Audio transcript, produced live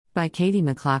By Katie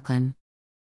McLaughlin.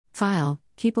 File: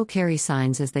 People carry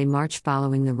signs as they march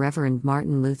following the Reverend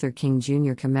Martin Luther King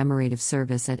Jr. commemorative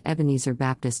service at Ebenezer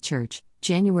Baptist Church,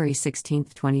 January 16,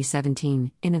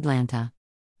 2017, in Atlanta.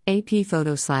 AP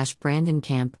photo/Brandon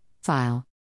Camp. File.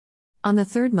 On the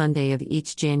third Monday of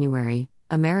each January,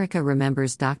 America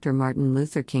remembers Dr. Martin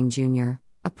Luther King Jr.,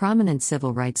 a prominent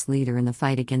civil rights leader in the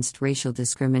fight against racial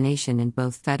discrimination in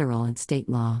both federal and state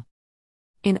law.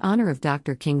 In honor of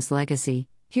Dr. King's legacy,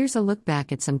 here's a look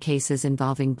back at some cases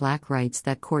involving Black rights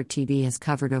that Court TV has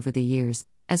covered over the years,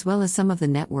 as well as some of the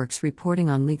networks reporting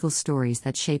on legal stories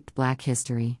that shaped Black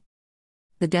history.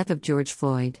 The death of George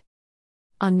Floyd.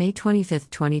 On May 25,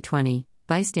 2020,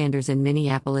 bystanders in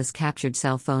Minneapolis captured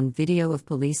cell phone video of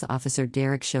police officer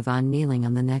Derek Chauvin kneeling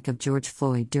on the neck of George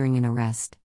Floyd during an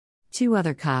arrest. Two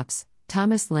other cops,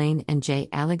 Thomas Lane and J.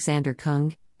 Alexander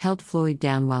Kung, held Floyd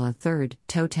down while a third,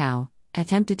 Toe Tao,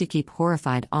 attempted to keep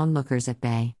horrified onlookers at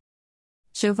bay.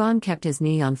 Chauvin kept his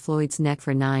knee on Floyd's neck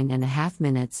for 9.5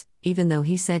 minutes, even though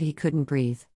he said he couldn't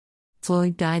breathe.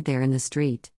 Floyd died there in the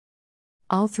street.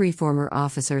 All three former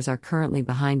officers are currently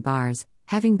behind bars,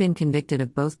 having been convicted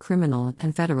of both criminal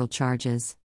and federal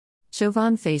charges.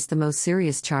 Chauvin faced the most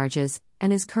serious charges,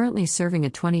 and is currently serving a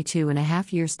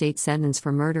 22.5-year state sentence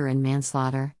for murder and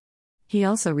manslaughter. He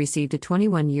also received a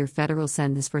 21-year federal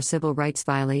sentence for civil rights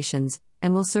violations,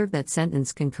 and will serve that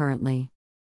sentence concurrently.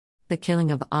 The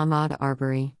killing of Ahmaud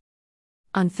Arbery.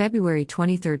 On February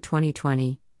 23,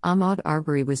 2020, Ahmaud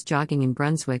Arbery was jogging in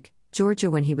Brunswick, Georgia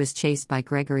when he was chased by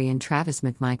Gregory and Travis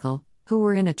McMichael, who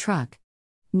were in a truck.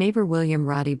 Neighbor William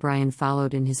Roddy Bryan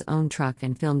followed in his own truck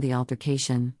and filmed the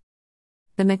altercation.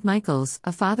 The McMichaels,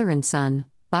 a father and son,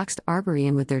 boxed Arbery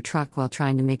in with their truck while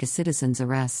trying to make a citizen's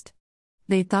arrest.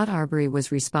 They thought Arbery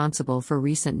was responsible for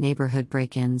recent neighborhood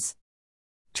break-ins.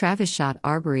 Travis shot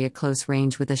Arbery at close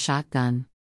range with a shotgun.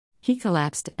 He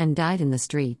collapsed and died in the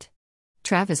street.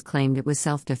 Travis claimed it was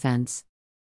self-defense.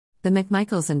 The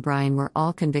McMichaels and Bryan were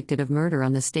all convicted of murder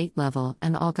on the state level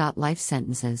and all got life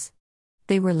sentences.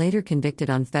 They were later convicted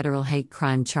on federal hate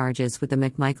crime charges, with the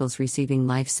McMichaels receiving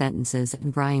life sentences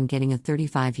and Bryan getting a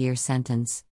 35-year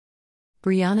sentence.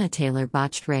 Breonna Taylor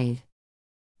botched raid.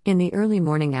 In the early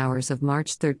morning hours of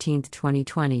March 13,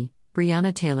 2020,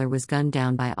 Breonna Taylor was gunned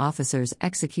down by officers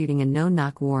executing a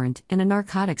no-knock warrant in a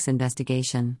narcotics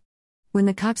investigation. When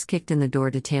the cops kicked in the door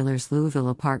to Taylor's Louisville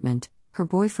apartment, her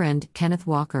boyfriend, Kenneth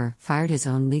Walker, fired his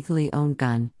own legally owned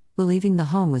gun, believing the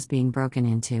home was being broken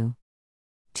into.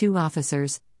 Two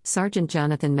officers, Sergeant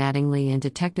Jonathan Mattingly and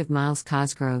Detective Miles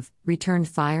Cosgrove, returned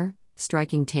fire,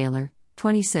 striking Taylor,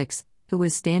 26, who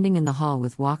was standing in the hall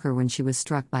with Walker when she was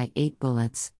struck by 8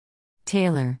 bullets.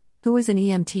 Taylor, who was an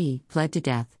EMT, bled to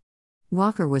death.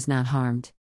 Walker was not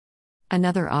harmed.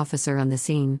 Another officer on the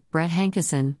scene, Brett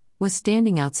Hankison, was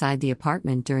standing outside the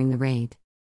apartment during the raid.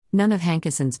 None of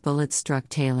Hankison's bullets struck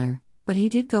Taylor, but he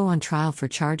did go on trial for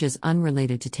charges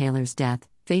unrelated to Taylor's death,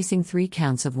 facing 3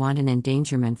 counts of wanton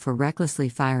endangerment for recklessly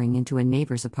firing into a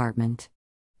neighbor's apartment.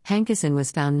 Hankison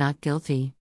was found not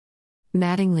guilty.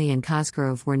 Mattingly and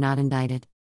Cosgrove were not indicted.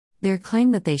 Their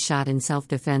claim that they shot in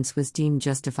self-defense was deemed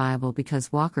justifiable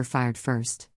because Walker fired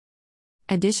first.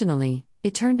 Additionally,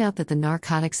 it turned out that the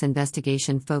narcotics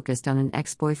investigation focused on an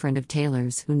ex-boyfriend of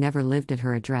Taylor's who never lived at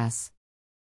her address.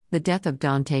 The death of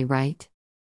Daunte Wright.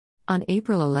 On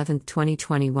April 11,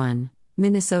 2021,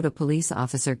 Minnesota police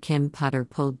officer Kim Potter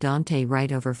pulled Daunte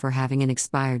Wright over for having an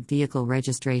expired vehicle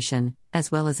registration,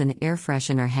 as well as an air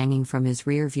freshener hanging from his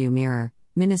rearview mirror.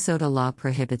 Minnesota law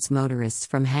prohibits motorists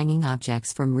from hanging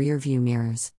objects from rearview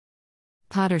mirrors.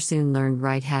 Potter soon learned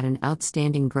Wright had an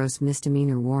outstanding gross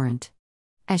misdemeanor warrant.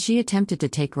 As she attempted to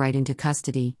take Wright into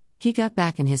custody, he got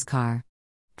back in his car.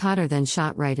 Potter then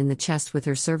shot Wright in the chest with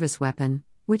her service weapon,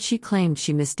 which she claimed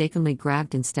she mistakenly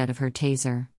grabbed instead of her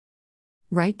taser.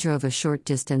 Wright drove a short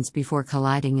distance before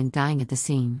colliding and dying at the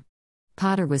scene.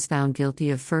 Potter was found guilty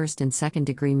of first and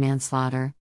second-degree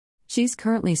manslaughter. She's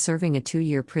currently serving a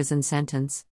 2-year prison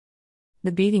sentence.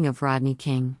 The beating of Rodney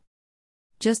King.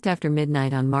 Just after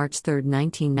midnight on March 3,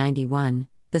 1991,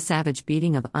 the savage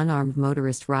beating of unarmed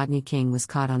motorist Rodney King was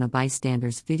caught on a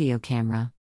bystander's video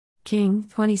camera. King,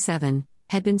 27,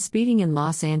 had been speeding in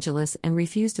Los Angeles and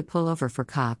refused to pull over for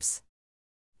cops.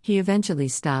 He eventually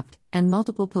stopped, and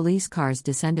multiple police cars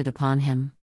descended upon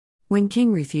him. When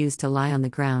King refused to lie on the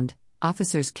ground,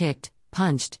 officers kicked,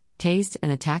 punched, tased,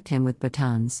 and attacked him with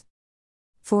batons.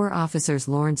 4 officers,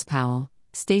 Lawrence Powell,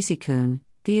 Stacy Kuhn,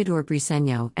 Theodore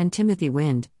Briceño, and Timothy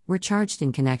Wind, were charged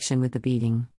in connection with the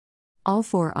beating. All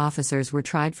 4 officers were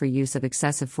tried for use of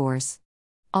excessive force.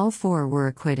 All 4 were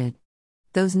acquitted.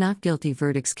 Those not guilty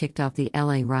verdicts kicked off the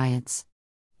LA riots.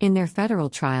 In their federal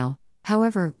trial,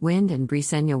 However, Wind and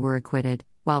Briceño were acquitted,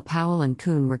 while Powell and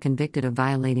Kuhn were convicted of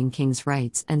violating King's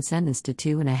rights and sentenced to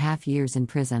 2.5 years in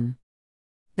prison.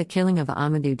 The killing of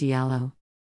Amadou Diallo.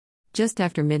 Just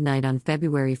after midnight on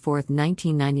February 4,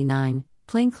 1999,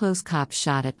 plainclothes cops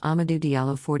shot at Amadou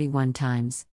Diallo 41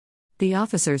 times. The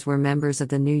officers were members of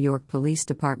the New York Police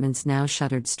Department's now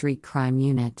shuttered street crime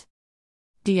unit.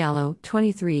 Diallo,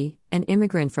 23, an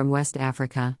immigrant from West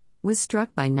Africa, was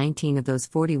struck by 19 of those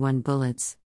 41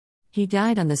 bullets. He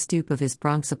died on the stoop of his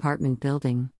Bronx apartment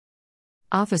building.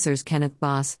 Officers Kenneth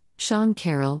Boss, Sean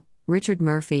Carroll, Richard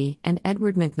Murphy, and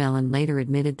Edward McMillan later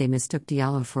admitted they mistook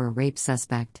Diallo for a rape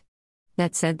suspect.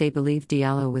 That said, they believed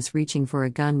Diallo was reaching for a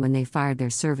gun when they fired their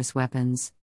service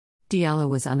weapons. Diallo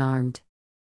was unarmed.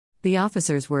 The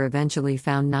officers were eventually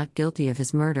found not guilty of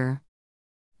his murder.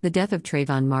 The death of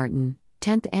Trayvon Martin,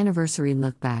 10th anniversary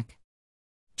look back.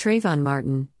 Trayvon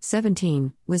Martin,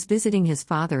 17, was visiting his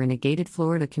father in a gated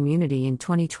Florida community in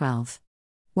 2012.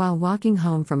 While walking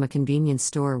home from a convenience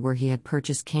store where he had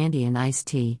purchased candy and iced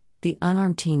tea, the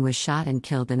unarmed teen was shot and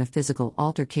killed in a physical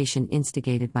altercation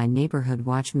instigated by Neighborhood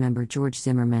Watch member George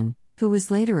Zimmerman, who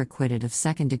was later acquitted of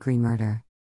second-degree murder.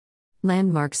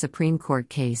 Landmark Supreme Court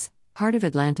case, Heart of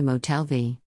Atlanta Motel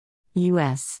v.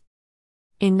 U.S.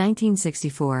 In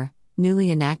 1964,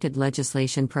 newly enacted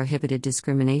legislation prohibited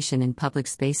discrimination in public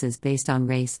spaces based on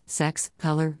race, sex,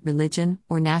 color, religion,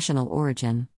 or national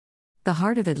origin. The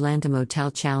Heart of Atlanta Motel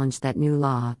challenged that new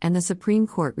law, and the Supreme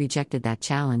Court rejected that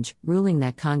challenge, ruling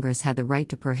that Congress had the right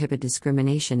to prohibit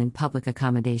discrimination in public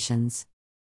accommodations.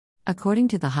 According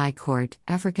to the High Court,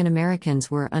 African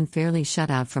Americans were unfairly shut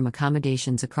out from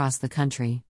accommodations across the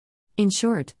country. In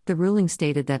short, the ruling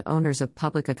stated that owners of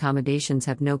public accommodations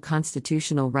have no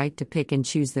constitutional right to pick and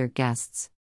choose their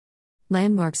guests.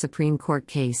 Landmark Supreme Court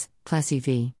case, Plessy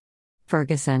v.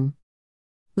 Ferguson.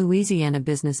 Louisiana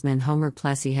businessman Homer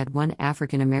Plessy had one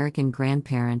African American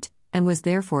grandparent, and was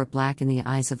therefore black in the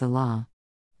eyes of the law.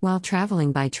 While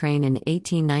traveling by train in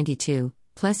 1892,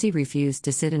 Plessy refused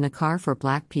to sit in a car for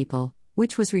black people,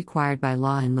 which was required by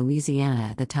law in Louisiana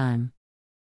at the time.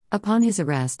 Upon his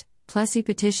arrest, Plessy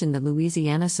petitioned the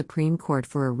Louisiana Supreme Court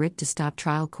for a writ to stop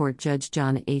trial court Judge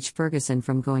John H. Ferguson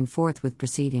from going forth with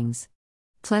proceedings.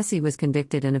 Plessy was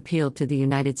convicted and appealed to the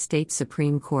United States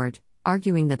Supreme Court,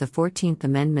 arguing that the 14th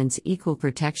Amendment's Equal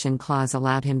Protection Clause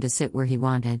allowed him to sit where he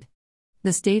wanted.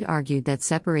 The state argued that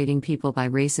separating people by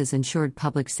races ensured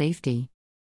public safety.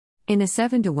 In a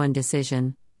 7-1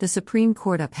 decision, the Supreme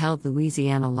Court upheld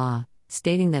Louisiana law,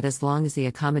 stating that as long as the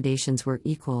accommodations were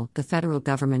equal, the federal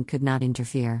government could not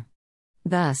interfere.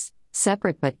 Thus,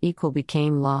 separate but equal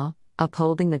became law,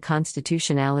 upholding the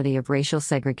constitutionality of racial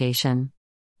segregation.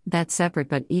 That separate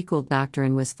but equal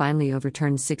doctrine was finally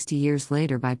overturned 60 years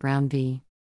later by Brown v.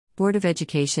 Board of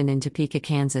Education in Topeka,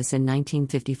 Kansas in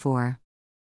 1954.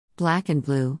 Black and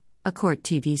Blue, a court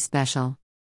TV special.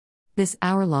 This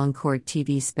hour-long court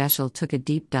TV special took a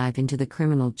deep dive into the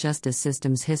criminal justice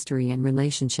system's history and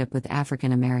relationship with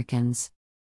African Americans.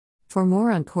 For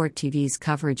more on Court TV's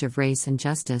coverage of race and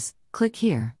justice, click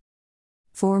here.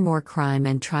 For more crime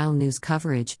and trial news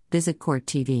coverage, visit Court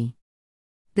TV.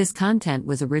 This content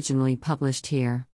was originally published here.